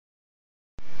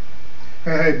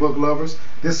Hey, book lovers.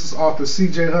 This is author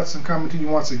C.J. Hudson coming to you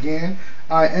once again.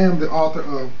 I am the author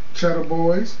of Cheddar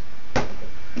Boys,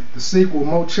 the sequel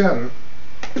Mo Cheddar,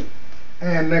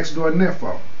 and Next Door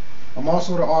Nympho. I'm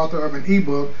also the author of an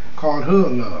ebook called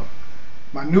Hood Love.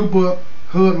 My new book,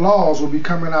 Hood Laws, will be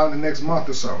coming out in the next month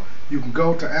or so. You can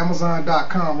go to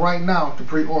Amazon.com right now to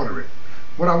pre-order it.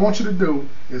 What I want you to do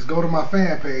is go to my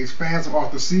fan page, Fans of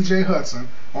Author C.J. Hudson,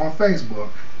 on Facebook.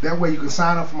 That way you can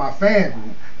sign up for my fan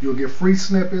group. You'll get free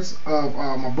snippets of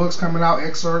my books coming out,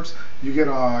 excerpts. You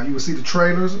will see the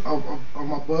trailers of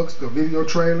my books, the video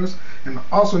trailers, and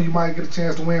also you might get a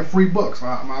chance to win free books.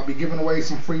 I'll be giving away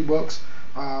some free books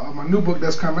of my new book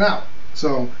that's coming out.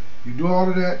 So you do all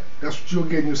of that, that's what you'll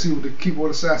get, and you'll see what the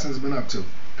Keyboard Assassin has been up to.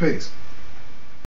 Peace.